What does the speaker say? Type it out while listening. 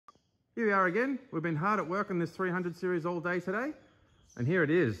Here we are again. We've been hard at work on this 300 series all day today, and here it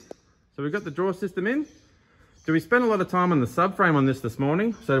is. So we've got the draw system in. So we spent a lot of time on the subframe on this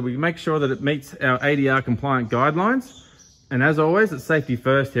morning, so we make sure that it meets our ADR compliant guidelines. And as always, it's safety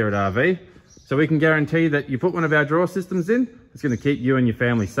first here at RV. So we can guarantee that you put one of our draw systems in, it's going to keep you and your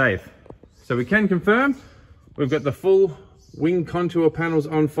family safe. So we can confirm we've got the full wing contour panels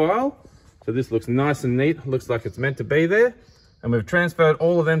on file. So this looks nice and neat, looks like it's meant to be there. And we've transferred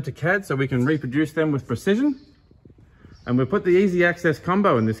all of them to CAD so we can reproduce them with precision. And we've put the easy access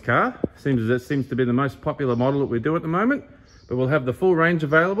combo in this car. It seems to be the most popular model that we do at the moment. But we'll have the full range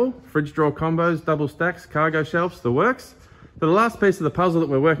available, fridge drawer combos, double stacks, cargo shelves, the works. So the last piece of the puzzle that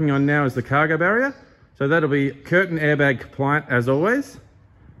we're working on now is the cargo barrier. So that'll be curtain airbag compliant as always,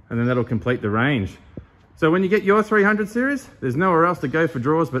 and then that'll complete the range. So when you get your 300 series, there's nowhere else to go for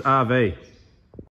drawers but RV.